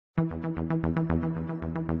Hello,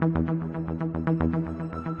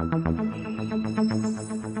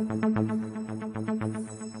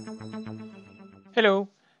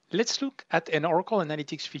 let's look at an Oracle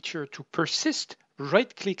Analytics feature to persist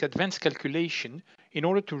right-click advanced calculation in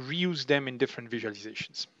order to reuse them in different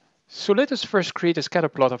visualizations. So let us first create a scatter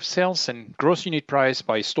plot of sales and gross unit price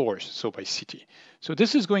by stores, so by city. So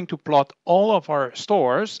this is going to plot all of our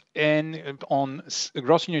stores and on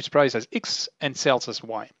gross unit price as X and sales as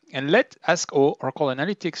Y. And let ask Oracle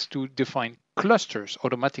Analytics to define clusters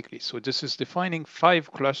automatically. So this is defining 5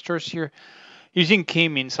 clusters here using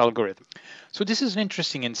k-means algorithm. So this is an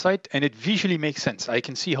interesting insight and it visually makes sense. I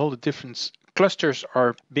can see how the different clusters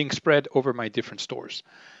are being spread over my different stores.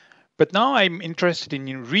 But now I'm interested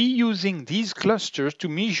in reusing these clusters to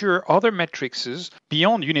measure other metrics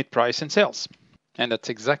beyond unit price and sales. And that's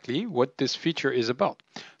exactly what this feature is about.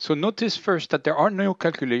 So notice first that there are no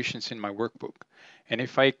calculations in my workbook. And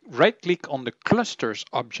if I right-click on the clusters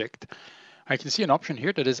object, I can see an option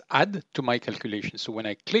here that is add to my calculation. So when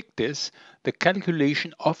I click this, the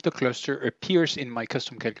calculation of the cluster appears in my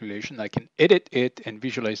custom calculation. I can edit it and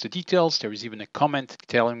visualize the details. There is even a comment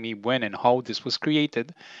telling me when and how this was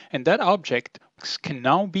created. And that object can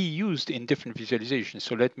now be used in different visualizations.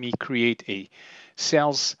 So let me create a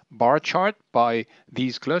sales bar chart by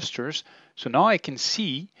these clusters. So now I can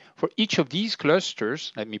see for each of these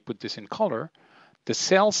clusters, let me put this in color, the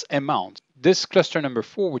sales amount. This cluster number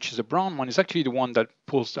 4, which is the brown one, is actually the one that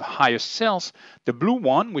pulls the highest sales. The blue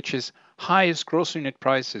one, which is highest gross unit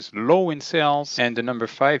price, is low in sales. And the number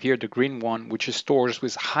 5 here, the green one, which is stores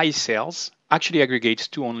with high sales, actually aggregates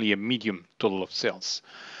to only a medium total of sales.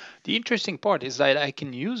 The interesting part is that I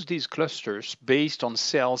can use these clusters based on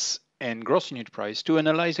sales and gross unit price to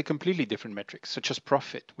analyze a completely different metric, such as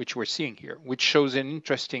profit, which we're seeing here, which shows an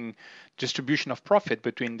interesting distribution of profit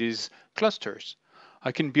between these clusters.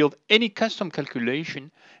 I can build any custom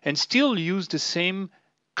calculation and still use the same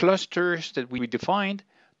clusters that we defined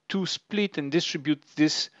to split and distribute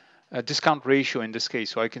this discount ratio in this case.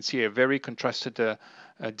 So I can see a very contrasted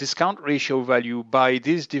discount ratio value by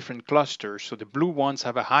these different clusters. So the blue ones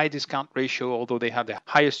have a high discount ratio, although they have the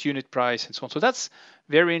highest unit price and so on. So that's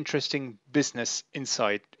very interesting business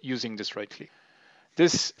insight using this right click.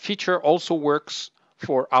 This feature also works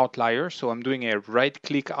for outliers. So I'm doing a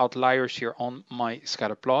right-click outliers here on my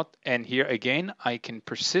scatter plot. And here again, I can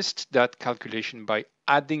persist that calculation by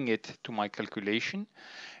adding it to my calculation.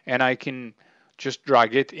 And I can just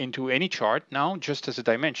drag it into any chart now, just as a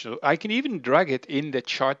dimension. So I can even drag it in the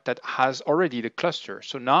chart that has already the cluster.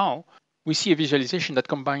 So now we see a visualization that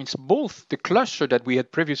combines both the cluster that we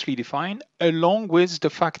had previously defined, along with the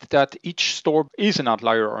fact that each store is an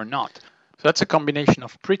outlier or not. So that's a combination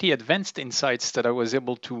of pretty advanced insights that I was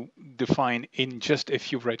able to define in just a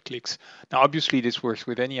few right clicks. Now, obviously, this works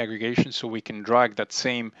with any aggregation, so we can drag that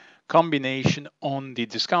same combination on the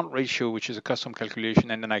discount ratio, which is a custom calculation,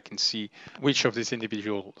 and then I can see which of these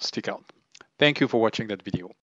individuals stick out. Thank you for watching that video.